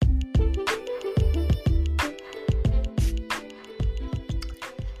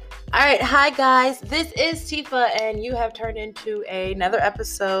right, hi guys. This is Tifa, and you have turned into another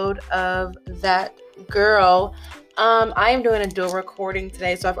episode of That Girl. I am doing a dual recording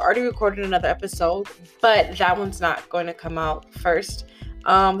today, so I've already recorded another episode, but that one's not going to come out first.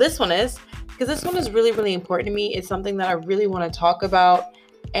 This one is, because this one is really, really important to me. It's something that I really want to talk about,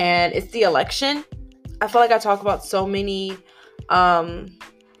 and it's the election. I feel like I talk about so many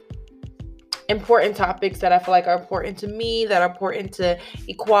important topics that I feel like are important to me, that are important to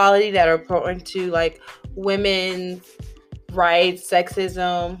equality, that are important to like women's rights,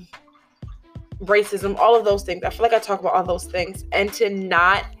 sexism, racism, all of those things. I feel like I talk about all those things, and to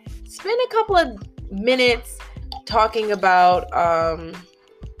not spend a couple of minutes talking about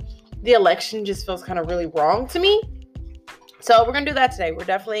the election just feels kind of really wrong to me. So we're gonna do that today. We're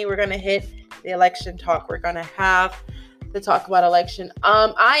gonna hit the election talk. We're gonna have the talk about election.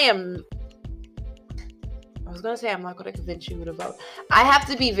 I was going to say I'm not going to convince you to vote. I have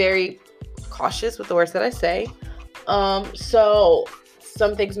to be very cautious with the words that I say. So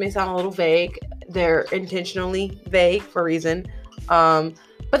some things may sound a little vague. They're intentionally vague for a reason. But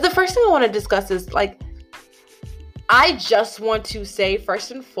the first thing I want to discuss is I just want to say,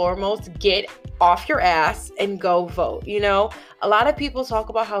 first and foremost, get off your ass and go vote. You know, a lot of people talk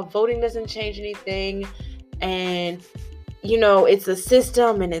about how voting doesn't change anything, and you know, it's a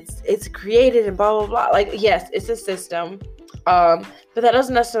system and it's created and blah, blah, blah. Like, yes, it's a system. But that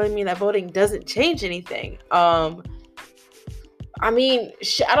doesn't necessarily mean that voting doesn't change anything. I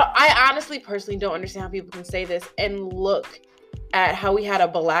honestly, personally don't understand how people can say this and look at how we had a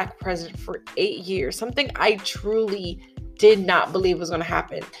black president for 8 years. Something I truly did not believe was going to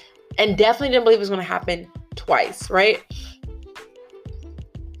happen. And definitely didn't believe it was going to happen twice, right?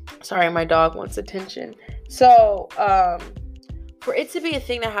 Sorry, my dog wants attention. So, for it to be a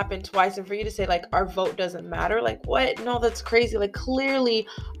thing that happened twice, and for you to say, our vote doesn't matter, what? No, that's crazy. Clearly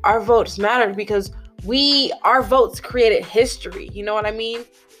our votes mattered because our votes created history. You know what I mean?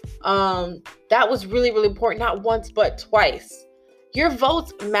 That was really, really important. Not once, but twice. Your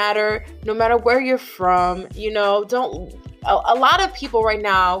votes matter no matter where you're from. You know, a lot of people right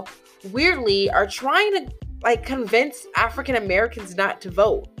now, weirdly, are trying to, convince African Americans not to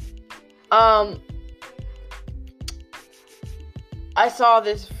vote. I saw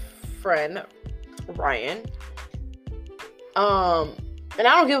this friend, Ryan, and I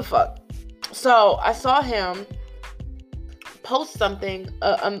don't give a fuck. So I saw him post something,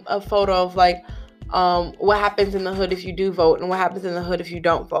 a photo of what happens in the hood if you do vote and what happens in the hood if you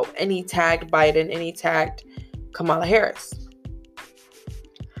don't vote. And he tagged Biden and he tagged Kamala Harris.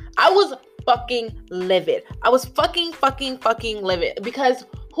 I was fucking livid. I was fucking livid because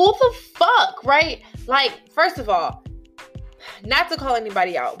who the fuck, right? First of all, not to call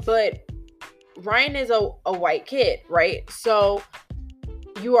anybody out, but Ryan is a white kid, right? So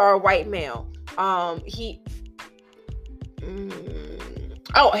you are a white male. I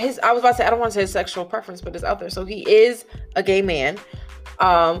was about to say, I don't want to say his sexual preference, but it's out there. So he is a gay man.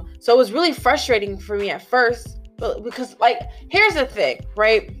 So it was really frustrating for me at first, but because here's the thing,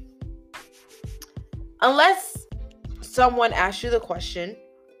 right? Unless someone asks you the question,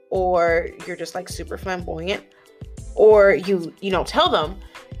 or you're just super flamboyant, or you tell them,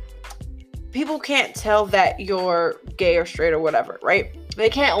 people can't tell that you're gay or straight or whatever, right? They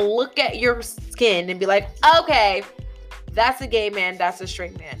can't look at your skin and be like, okay, that's a gay man, that's a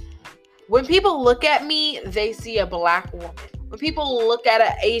straight man. When people look at me, they see a black woman. When people look at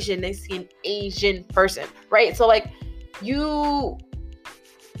an Asian, they see an Asian person, right? So I don't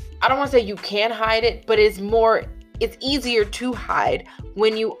want to say you can hide it, but it's easier to hide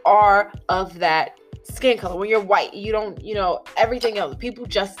when you are of that skin color. When you're white, you don't, everything else. People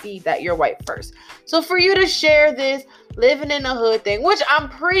just see that you're white first. So for you to share this living in a hood thing, which I'm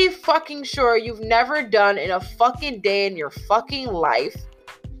pretty fucking sure you've never done in a fucking day in your fucking life,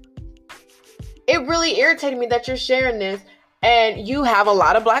 it really irritated me that you're sharing this. And you have a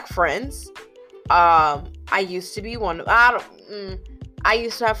lot of black friends. I used to be one of, I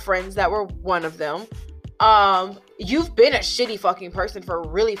used to have friends that were one of them. You've been a shitty fucking person for a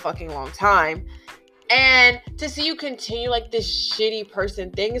really fucking long time. And to see you continue this shitty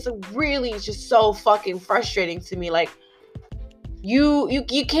person thing is really just so fucking frustrating to me. You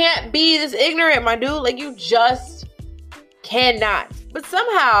can't be this ignorant, my dude. You just cannot. But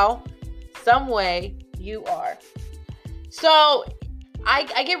somehow, some way, you are. So I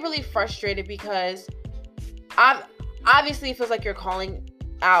get really frustrated because obviously it feels like you're calling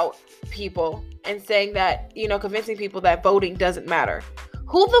out people and saying that, convincing people that voting doesn't matter.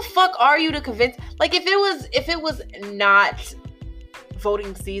 Who the fuck are you to convince? If it was not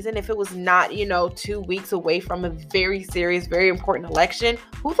voting season, if it was not, 2 weeks away from a very serious, very important election,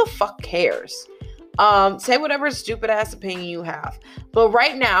 who the fuck cares? Say whatever stupid ass opinion you have. But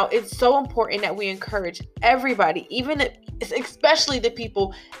right now, it's so important that we encourage everybody, especially the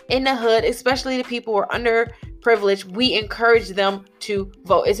people in the hood, especially the people who are underprivileged, we encourage them to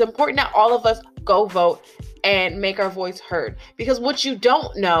vote. It's important that all of us go vote and make our voice heard. Because what you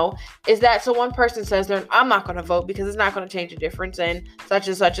don't know is that so one person says, I'm not going to vote because it's not going to change a difference and such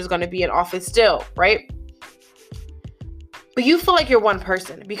is going to be in office still, right? But you feel like you're one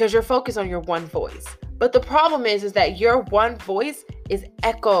person because you're focused on your one voice. But the problem is that your one voice is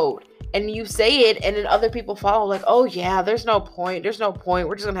echoed. And you say it and then other people follow like, oh yeah, there's no point. We're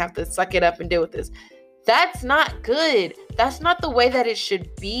just going to have to suck it up and deal with this. That's not good. That's not the way that it should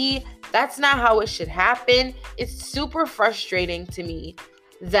be. That's not how it should happen. It's super frustrating to me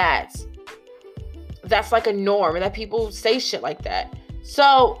that that's like a norm and that people say shit like that.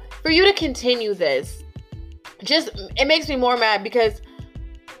 So for you to continue this, it makes me more mad because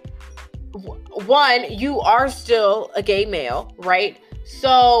one, you are still a gay male, right?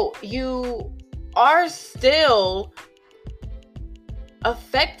 So you are still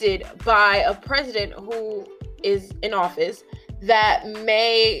affected by a president who is in office that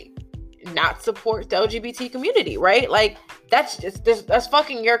may not support the LGBT community, right? Like that's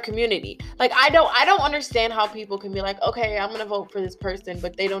fucking your community. Like I don't understand how people can be like, okay, I'm gonna vote for this person,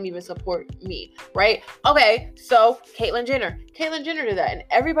 but they don't even support me, right? Okay, so Caitlyn Jenner did that, and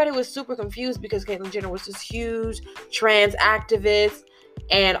everybody was super confused because Caitlyn Jenner was this huge trans activist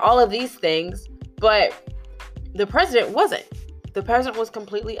and all of these things, but the president wasn't. The president was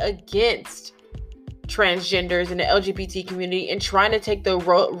completely against transgenders and the LGBT community and trying to take the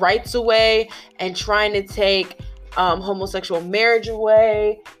rights away and trying to take homosexual marriage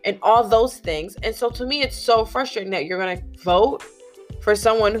away and all those things. And so to me, it's so frustrating that you're going to vote for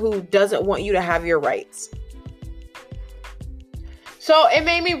someone who doesn't want you to have your rights. So it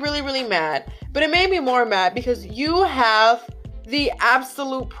made me really, really mad. But it made me more mad because you have the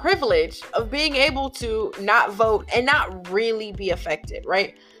absolute privilege of being able to not vote and not really be affected,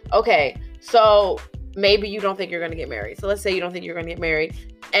 right? Okay, so maybe you don't think you're going to get married. So let's say you don't think you're going to get married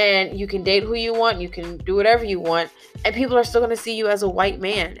and you can date who you want, you can do whatever you want, and people are still going to see you as a white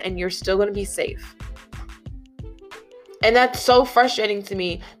man and you're still going to be safe. And that's so frustrating to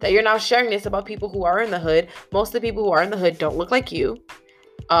me that you're now sharing this about people who are in the hood. Most of the people who are in the hood don't look like you.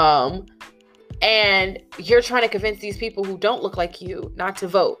 And you're trying to convince these people who don't look like you not to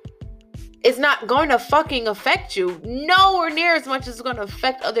vote. It's not going to fucking affect you nowhere near as much as it's going to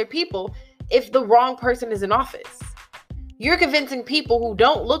affect other people if the wrong person is in office. You're convincing people who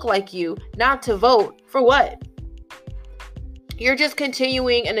don't look like you not to vote for what? You're just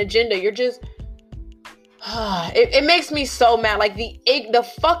continuing an agenda. You're just... it makes me so mad. Like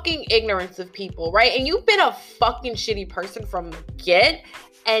the fucking ignorance of people, right? And you've been a fucking shitty person from the get,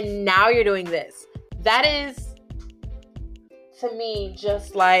 and now you're doing this. That is, to me,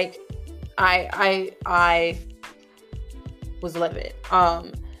 just like I was livid.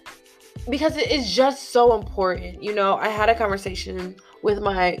 Because it is just so important. I had a conversation with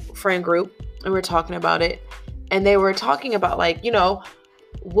my friend group and we're talking about it, and they were talking about like,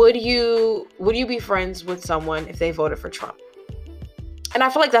 would you be friends with someone if they voted for Trump? And I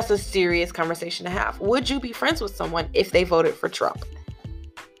feel like that's a serious conversation to have. Would you be friends with someone if they voted for Trump?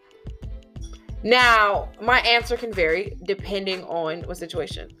 Now, my answer can vary depending on what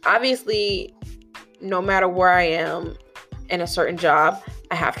situation. Obviously, no matter where I am in a certain job,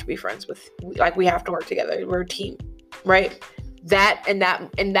 I have to be friends with, like, we have to work together. We're a team, right? That in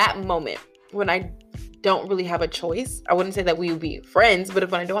that moment when I don't really have a choice, I wouldn't say that we would be friends, but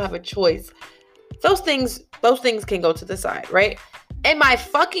when I don't have a choice, those things can go to the side, right? In my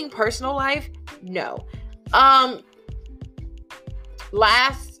fucking personal life, no.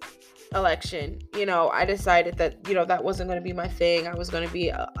 Last election, I decided that, that wasn't going to be my thing. I was going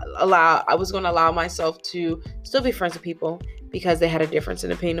to allow myself to still be friends with people because they had a difference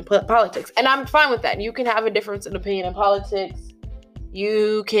in opinion in politics. And I'm fine with that. You can have a difference in opinion in politics.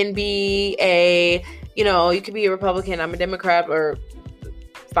 You can be a Republican, I'm a Democrat, or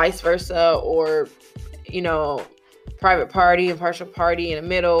vice versa, or, private party, impartial party, in the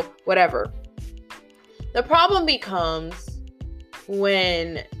middle, whatever. The problem becomes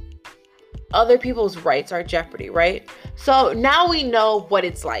when other people's rights are at jeopardy, right? So now we know what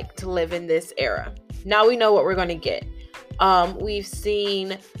it's like to live in this era. Now we know what we're going to get. We've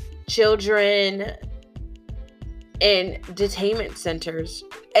seen children in detainment centers.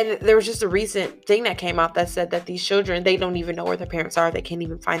 And there was just a recent thing that came out that said that these children, they don't even know where their parents are. They can't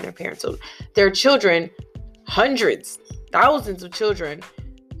even find their parents. So their children, hundreds thousands of children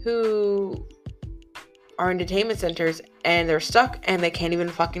who are in detainment centers and they're stuck and they can't even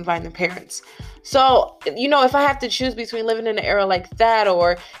fucking find their parents. So, if I have to choose between living in an era like that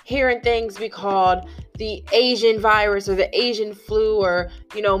or hearing things be called the Asian virus or the Asian flu or,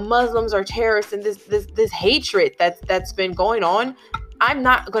 Muslims are terrorists and this hatred that's been going on, I'm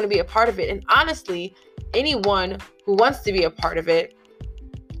not going to be a part of it. And honestly, anyone who wants to be a part of it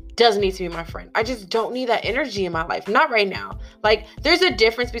doesn't need to be my friend. I just don't need that energy in my life. Not right now. Like, there's a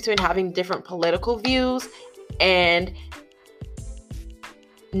difference between having different political views and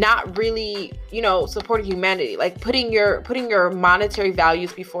not really, supporting humanity. Like putting your monetary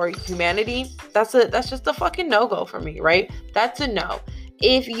values before humanity. That's just a fucking no-go for me, right? That's a no.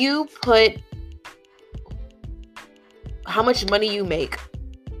 If you put how much money you make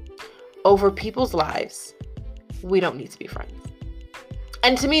over people's lives, we don't need to be friends.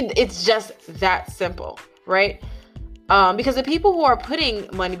 And to me, it's just that simple, right? Because the people who are putting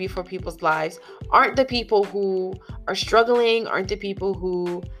money before people's lives aren't the people who are struggling, aren't the people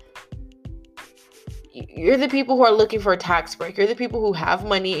who... You're the people who are looking for a tax break. You're the people who have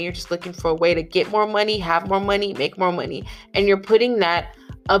money and you're just looking for a way to get more money, have more money, make more money. And you're putting that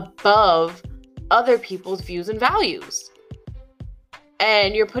above other people's views and values.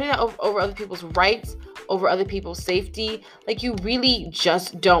 And you're putting it over other people's rights, over other people's safety. Like, you really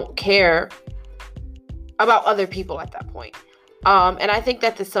just don't care about other people at that point. And I think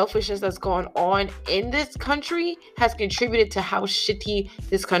that the selfishness that's going on in this country has contributed to how shitty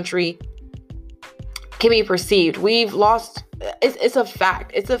this country can be perceived. We've lost, it's a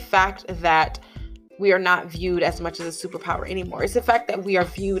fact. It's a fact that we are not viewed as much as a superpower anymore. It's the fact that we are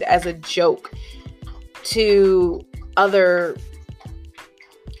viewed as a joke to other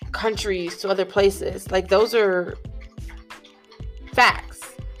countries, to other places. Like, those are facts.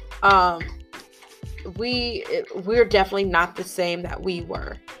 We're definitely not the same that we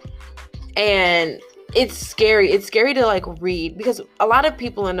were. And it's scary. It's scary to like read, because a lot of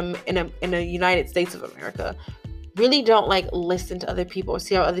people in the United States of America really don't like listen to other people or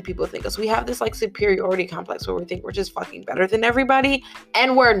see how other people think. Because we have this like superiority complex where we think we're just fucking better than everybody,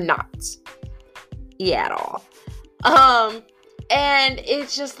 and we're not. Yeah, at all. And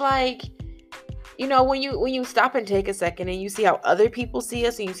it's just like, when you stop and take a second and you see how other people see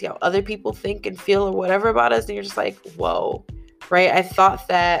us and you see how other people think and feel or whatever about us, and you're just like, whoa, right? I thought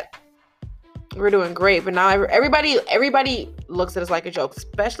that we're doing great, but now everybody looks at us like a joke,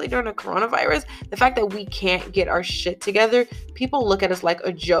 especially during the coronavirus. The fact that we can't get our shit together, people look at us like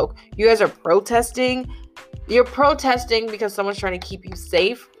a joke. You guys are protesting. You're protesting because someone's trying to keep you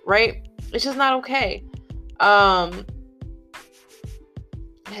safe, right? It's just not okay.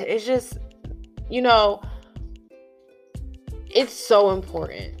 It's just, it's so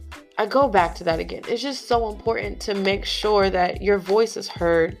important. I go back to that again. It's just so important to make sure that your voice is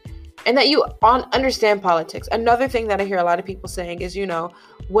heard and that you understand politics. Another thing that I hear a lot of people saying is,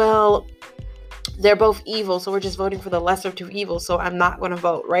 well, they're both evil, so we're just voting for the lesser of two evils, so I'm not going to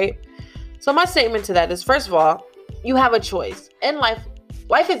vote, right? So my statement to that is, first of all, you have a choice. In life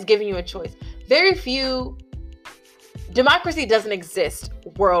is giving you a choice. Democracy doesn't exist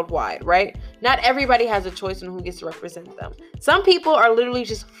worldwide, right? Not everybody has a choice on who gets to represent them. Some people are literally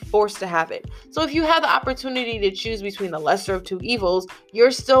just forced to have it. So if you have the opportunity to choose between the lesser of two evils,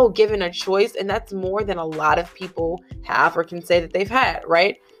 you're still given a choice, and that's more than a lot of people have or can say that they've had,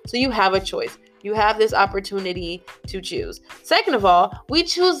 right? So you have a choice. You have this opportunity to choose. Second of all, we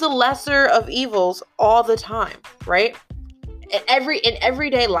choose the lesser of evils all the time, right? In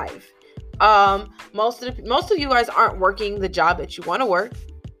everyday life. Most of you guys aren't working the job that you want to work,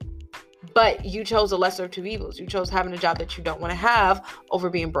 but you chose the lesser of two evils. You chose having a job that you don't want to have over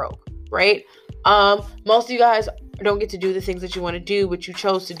being broke, right? Most of you guys don't get to do the things that you want to do, but you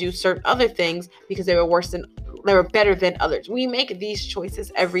chose to do certain other things because they were better than others. We make these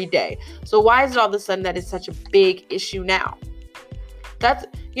choices every day. So why is it all of a sudden that it's such a big issue now? That's,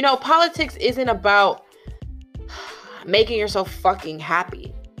 politics isn't about making yourself fucking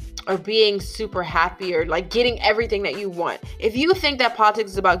happy or being super happy or like getting everything that you want. If you think that politics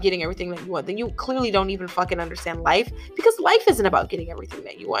is about getting everything that you want, then you clearly don't even fucking understand life, because life isn't about getting everything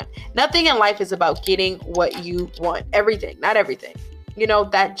that you want. Nothing in life is about getting what you want. Everything, not everything.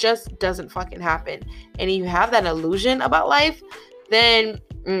 That just doesn't fucking happen. And if you have that illusion about life, then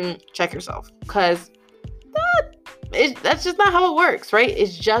check yourself, because that's just not how it works, right?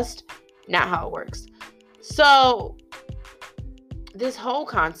 It's just not how it works. So this whole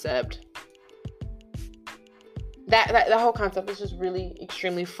concept, that whole concept is just really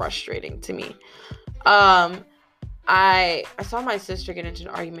extremely frustrating to me. I I saw my sister get into an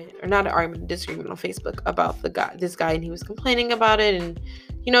argument, or not an argument, a disagreement on Facebook about this guy, and he was complaining about it. And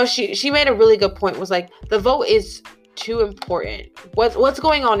she made a really good point. Was like, the vote is too important. What's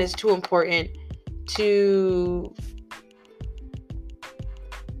going on is too important to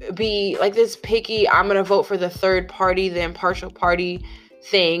be like this picky. I'm gonna vote for the third party, the impartial party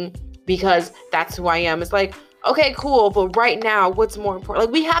thing, because that's who I am. It's like, okay, cool, but right now, what's more important?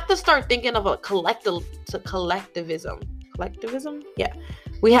 Like, we have to start thinking of a collectivism. Collectivism? Yeah.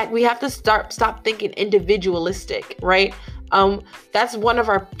 We have to stop thinking individualistic, right? That's one of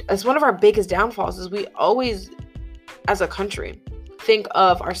our biggest downfalls, is we always, as a country, think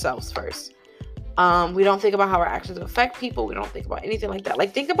of ourselves first. We don't think about how our actions affect people. We don't think about anything like that.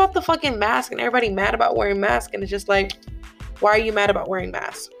 Like, think about the fucking mask, and everybody mad about wearing masks, and it's just like, why are you mad about wearing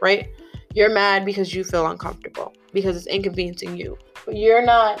masks, right? You're mad because you feel uncomfortable, because it's inconveniencing you. But you're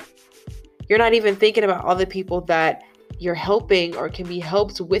not even thinking about all the people that you're helping or can be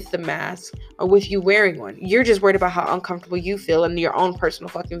helped with the mask or with you wearing one. You're just worried about how uncomfortable you feel and your own personal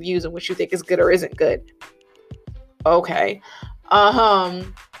fucking views and what you think is good or isn't good. Okay.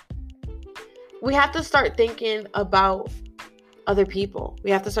 We have to start thinking about other people.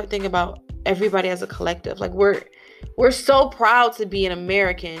 We have to start thinking about everybody as a collective. Like, we're so proud to be an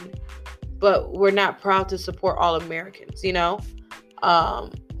American, but we're not proud to support all Americans,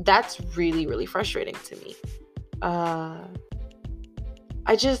 That's really, really frustrating to me.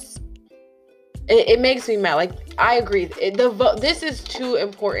 It makes me mad. Like, I agree. This is too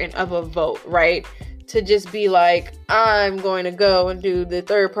important of a vote, right? To just be like, I'm going to go and do the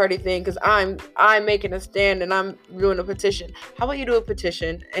third party thing because I'm making a stand and I'm doing a petition. How about you do a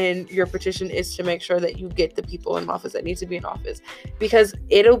petition, and your petition is to make sure that you get the people in office that need to be in office? Because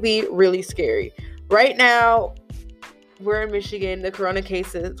it'll be really scary. Right now, we're in Michigan. The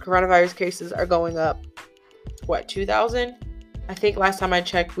coronavirus cases are going up. 2,000? I think last time I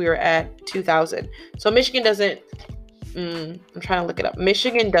checked, we were at 2,000. So Michigan doesn't, I'm trying to look it up.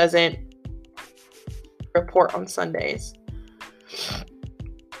 Michigan doesn't report on Sundays.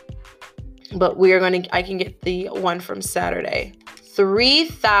 But I can get the one from Saturday.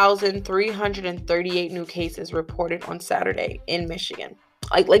 3,338 new cases reported on Saturday in Michigan.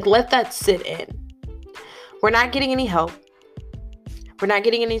 Like let that sit in. We're not getting any help. We're not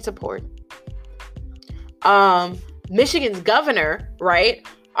getting any support. Michigan's governor, right?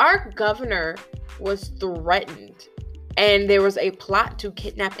 Our governor was threatened, and there was a plot to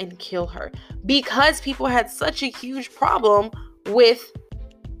kidnap and kill her because people had such a huge problem with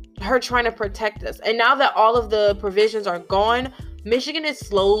her trying to protect us. And now that all of the provisions are gone, Michigan is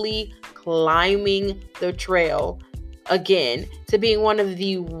slowly climbing the trail again to being one of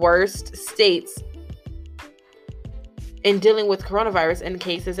the worst states in dealing with coronavirus in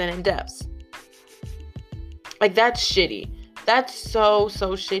cases and in deaths. Like, that's shitty. That's so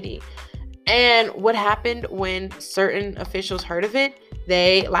shitty. And what happened when certain officials heard of it?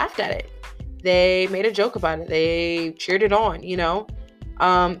 They laughed at it. They made a joke about it. They cheered it on,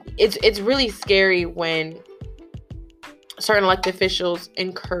 It's really scary when certain elected officials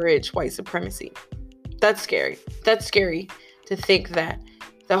encourage white supremacy. That's scary. That's scary to think that.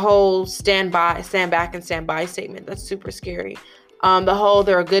 The whole stand back and stand by statement, that's super scary.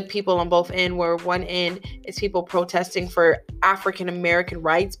 There are good people on both ends, where one end is people protesting for African American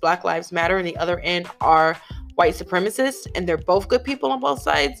rights, Black Lives Matter, and the other end are white supremacists, and they're both good people on both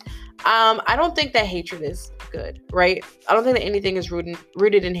sides. I don't think that hatred is good, right? I don't think that anything is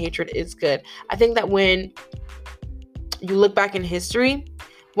rooted in hatred is good. I think that when you look back in history,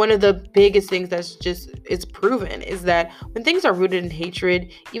 one of the biggest things is proven is that when things are rooted in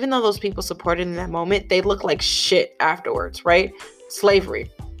hatred, even though those people supported in that moment, they look like shit afterwards, right? Slavery.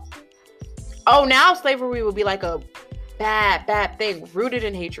 Oh, now slavery would be like a bad thing, rooted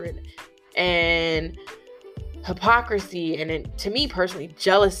in hatred and hypocrisy, and to me personally,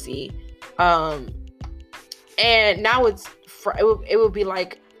 jealousy. And now it would be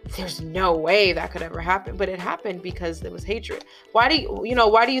like, there's no way that could ever happen, but it happened because there was hatred. Why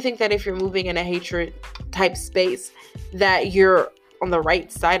do you think that if you're moving in a hatred type space that you're on the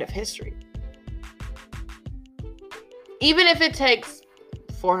right side of history? Even if it takes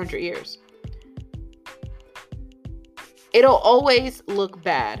 400 years, it'll always look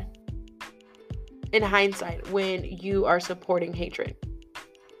bad in hindsight when you are supporting hatred.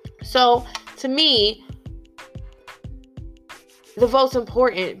 So to me, the vote's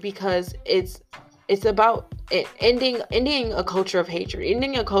important because it's about ending a culture of hatred,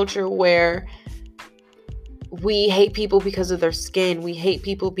 ending a culture where we hate people because of their skin, we hate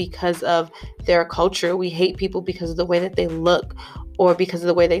people because of their culture, we hate people because of the way that they look or because of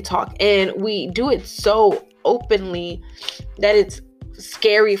the way they talk. And we do it so openly that it's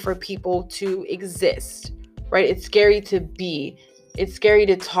scary for people to exist, right? It's scary to be. It's scary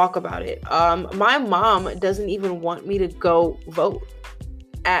to talk about it. My mom doesn't even want me to go vote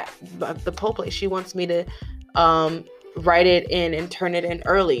at the poll place. She wants me to write it in and turn it in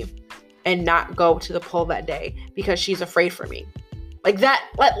early and not go to the poll that day because she's afraid for me. Like that,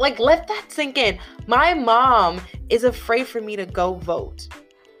 let that sink in. My mom is afraid for me to go vote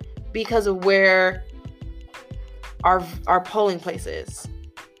because of where our polling place is.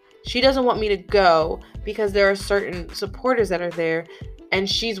 She doesn't want me to go because there are certain supporters that are there, and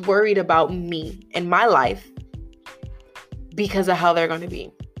she's worried about me and my life because of how they're going to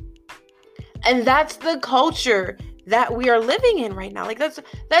be. And that's the culture that we are living in right now. Like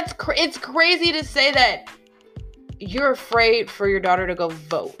it's crazy to say that you're afraid for your daughter to go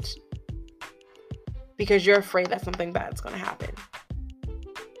vote because you're afraid that something bad's going to happen.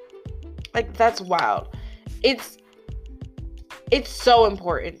 Like, that's wild. It's so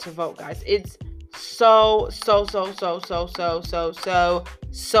important to vote, guys. It's so important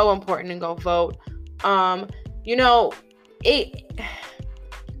to go vote.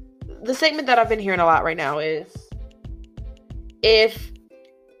 The statement that I've been hearing a lot right now is, if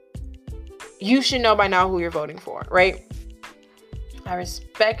you should know by now who you're voting for, right? I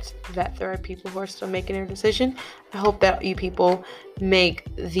respect that there are people who are still making their decision. I hope that you people make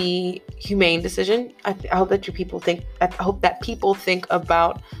the humane decision. I hope that people think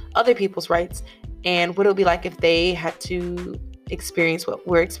about other people's rights and what it would be like if they had to experience what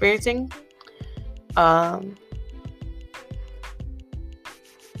we're experiencing. But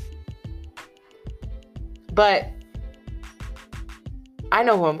I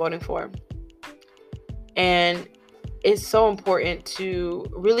know who I'm voting for. And it's so important to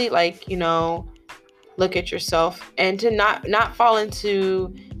really look at yourself and to not fall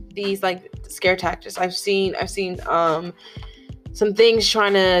into these scare tactics. I've seen some things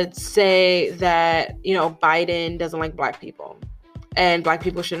trying to say that, Biden doesn't like black people and black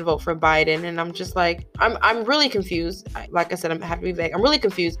people shouldn't vote for Biden. And I'm just like, I'm really confused. Like I said, I have to be vague. I'm really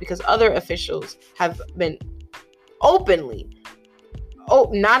confused because other officials have been openly,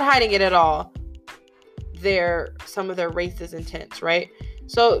 not hiding it at all, some of their racist intents, right?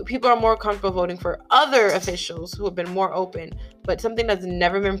 So people are more comfortable voting for other officials who have been more open, but something that's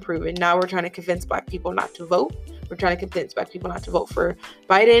never been proven. Now we're trying to convince black people not to vote. We're trying to convince black people not to vote for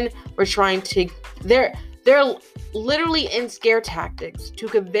Biden. They're literally in scare tactics to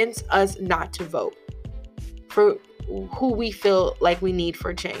convince us not to vote for who we feel like we need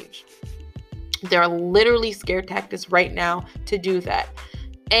for change. There are literally scare tactics right now to do that.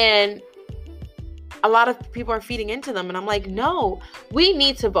 And a lot of people are feeding into them. And I'm like, no, we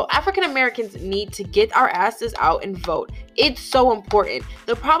need to vote. African Americans need to get our asses out and vote. It's so important.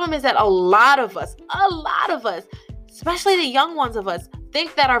 The problem is that a lot of us, especially the young ones of us,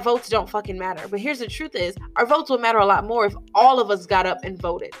 think that our votes don't fucking matter. But here's the truth is, our votes would matter a lot more if all of us got up and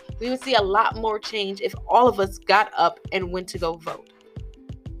voted. We would see a lot more change if all of us got up and went to go vote.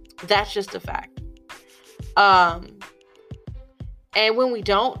 That's just a fact. And when we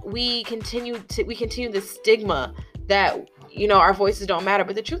don't, we continue the stigma that, our voices don't matter.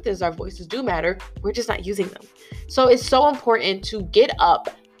 But the truth is, our voices do matter. We're just not using them. So it's so important to get up,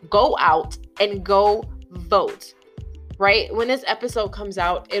 go out, and go vote, right? When this episode comes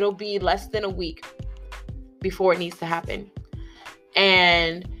out, it'll be less than a week before it needs to happen.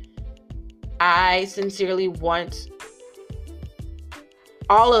 And I sincerely want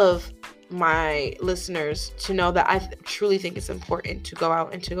all of my listeners to know that I truly think it's important to go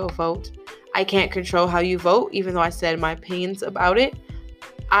out and to go vote. I can't control how you vote, even though I said my opinions about it.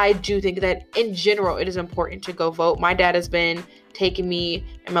 I do think that in general, it is important to go vote. My dad has been taking me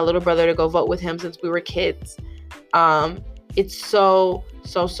and my little brother to go vote with him since we were kids. It's so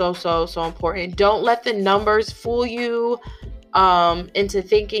important. Don't let the numbers fool you into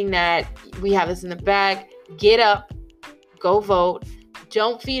thinking that we have this in the bag. Get up, go vote.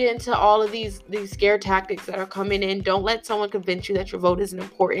 Don't feed into all of these scare tactics that are coming in. Don't let someone convince you that your vote isn't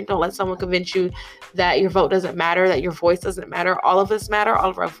important. Don't let someone convince you that your vote doesn't matter, that your voice doesn't matter. All of us matter. All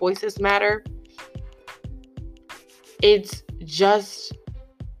of our voices matter. It's just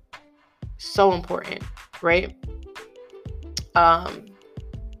so important, right? I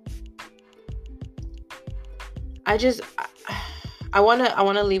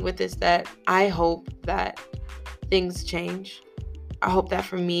want to leave with this, that I hope that things change. I hope that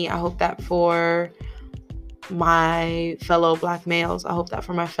for me. I hope that for my fellow black males. I hope that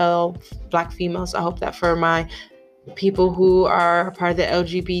for my fellow black females. I hope that for my people who are part of the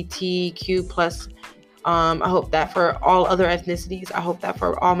LGBTQ plus I hope that for all other ethnicities. I hope that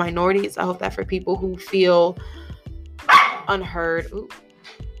for all minorities. I hope that for people who feel unheard. Ooh,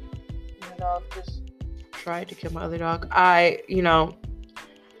 my dog just tried to kill my other dog.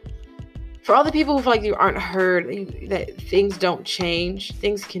 For all the people who feel like you aren't heard, that things don't change.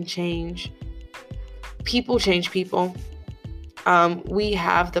 Things can change. People change people. We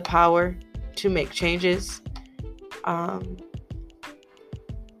have the power to make changes.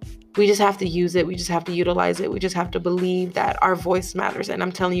 We just have to use it. We just have to utilize it. We just have to believe that our voice matters. And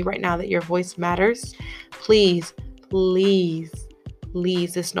I'm telling you right now that your voice matters. Please, please,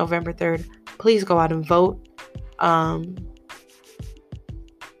 please, this November 3rd, please go out and vote.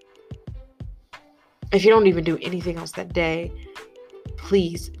 If you don't even do anything else that day,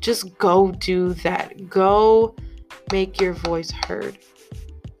 please just go do that. Go make your voice heard.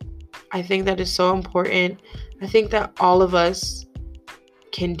 I think that is so important. I think that all of us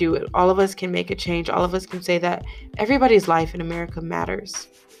can do it. All of us can make a change. All of us can say that everybody's life in America matters.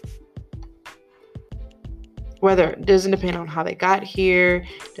 Whether it doesn't depend on how they got here,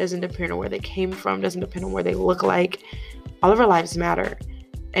 doesn't depend on where they came from, doesn't depend on where they look like. All of our lives matter.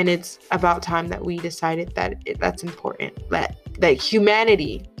 And it's about time that we decided that that's important. That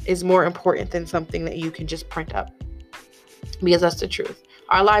humanity is more important than something that you can just print up. Because that's the truth.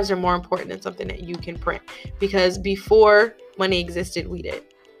 Our lives are more important than something that you can print. Because before money existed, we did.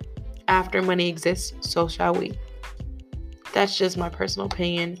 After money exists, so shall we. That's just my personal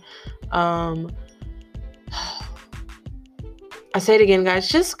opinion. I say it again, guys.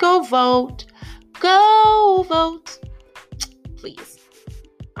 Just go vote. Go vote. Please.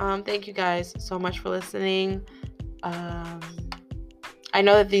 Thank you guys so much for listening. I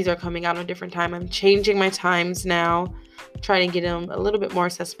know that these are coming out on a different time. I'm changing my times now, trying to get them a little bit more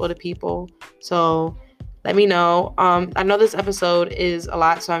accessible to people. So let me know. I know this episode is a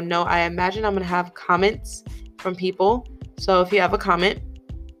lot, so I imagine I'm going to have comments from people. So if you have a comment,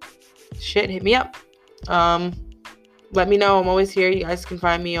 hit me up. Let me know. I'm always here. You guys can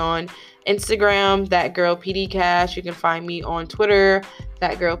find me on Instagram, That Girl PDcast. You can find me on Twitter,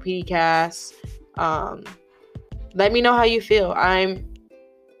 That Girl PDcast. Let me know how you feel. I'm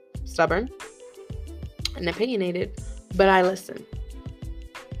stubborn and opinionated, but I listen.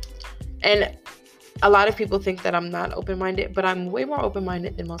 And a lot of people think that I'm not open-minded, but I'm way more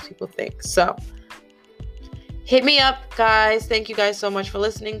open-minded than most people think. So hit me up, guys. Thank you guys so much for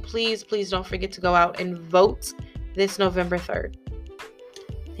listening. Please, please don't forget to go out and vote this November 3rd.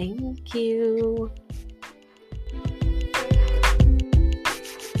 Thank you.